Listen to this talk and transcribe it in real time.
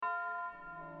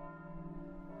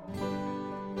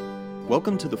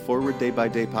Welcome to the Forward Day by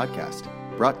Day podcast,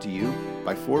 brought to you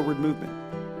by Forward Movement.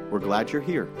 We're glad you're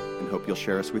here and hope you'll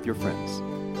share us with your friends.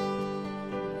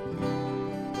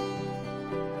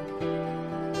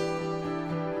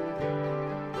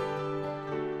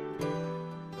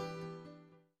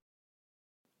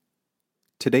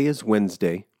 Today is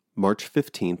Wednesday, March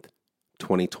 15th,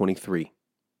 2023.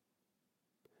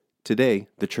 Today,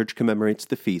 the church commemorates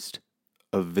the feast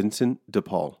of Vincent de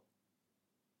Paul.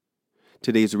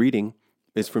 Today's reading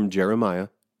is from Jeremiah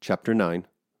chapter 9,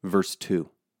 verse 2.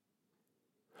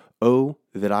 Oh,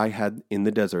 that I had in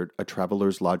the desert a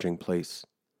traveler's lodging place,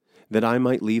 that I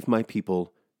might leave my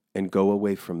people and go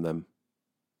away from them.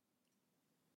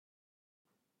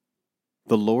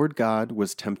 The Lord God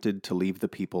was tempted to leave the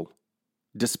people,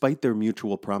 despite their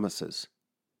mutual promises.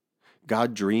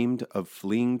 God dreamed of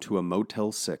fleeing to a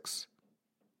Motel 6.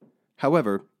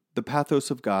 However, the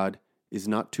pathos of God is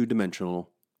not two-dimensional,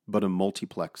 but a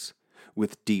multiplex,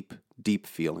 with deep, deep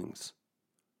feelings.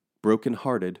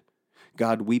 Broken-hearted,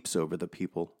 God weeps over the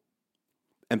people.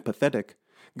 Empathetic,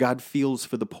 God feels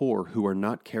for the poor who are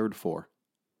not cared for.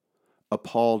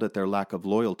 Appalled at their lack of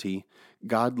loyalty,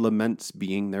 God laments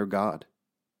being their God.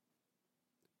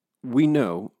 We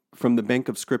know, from the bank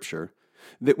of Scripture,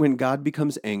 that when God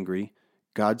becomes angry,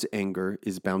 God's anger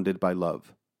is bounded by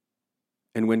love.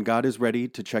 And when God is ready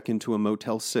to check into a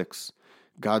Motel 6,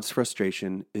 God's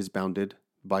frustration is bounded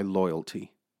by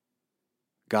loyalty.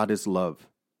 God is love.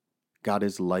 God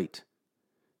is light.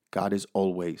 God is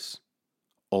always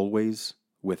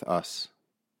with us.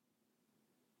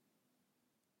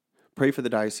 Pray for the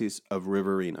Diocese of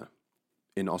Riverina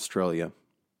in Australia.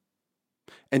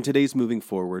 And today's moving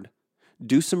forward,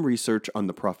 do some research on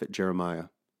the prophet Jeremiah.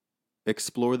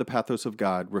 Explore the pathos of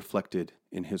God reflected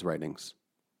in his writings.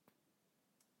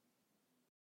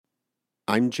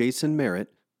 I'm Jason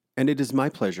Merritt, and it is my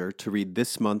pleasure to read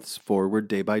this month's Forward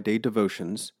Day by Day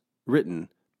devotions, written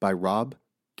by Rob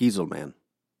Gieselman.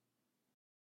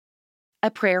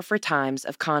 A prayer for times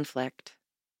of conflict.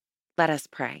 Let us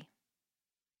pray.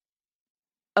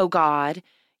 O God,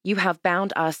 you have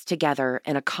bound us together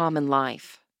in a common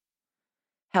life.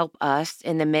 Help us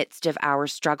in the midst of our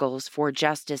struggles for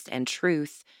justice and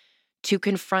truth to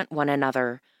confront one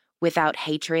another without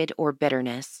hatred or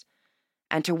bitterness,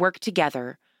 and to work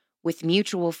together with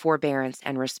mutual forbearance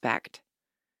and respect.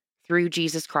 Through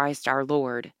Jesus Christ our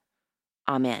Lord.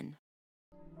 Amen.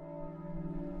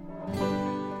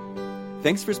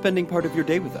 Thanks for spending part of your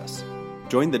day with us.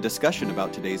 Join the discussion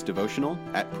about today's devotional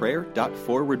at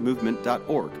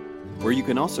prayer.forwardmovement.org, where you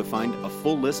can also find a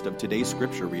full list of today's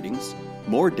scripture readings,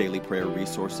 more daily prayer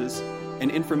resources,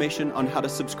 and information on how to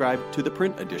subscribe to the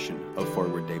print edition of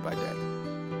Forward Day by Day.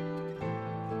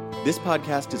 This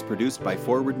podcast is produced by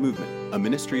Forward Movement, a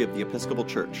ministry of the Episcopal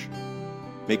Church.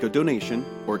 Make a donation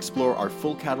or explore our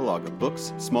full catalog of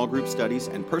books, small group studies,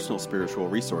 and personal spiritual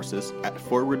resources at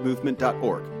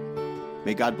forwardmovement.org.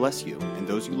 May God bless you and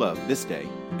those you love this day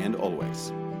and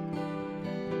always.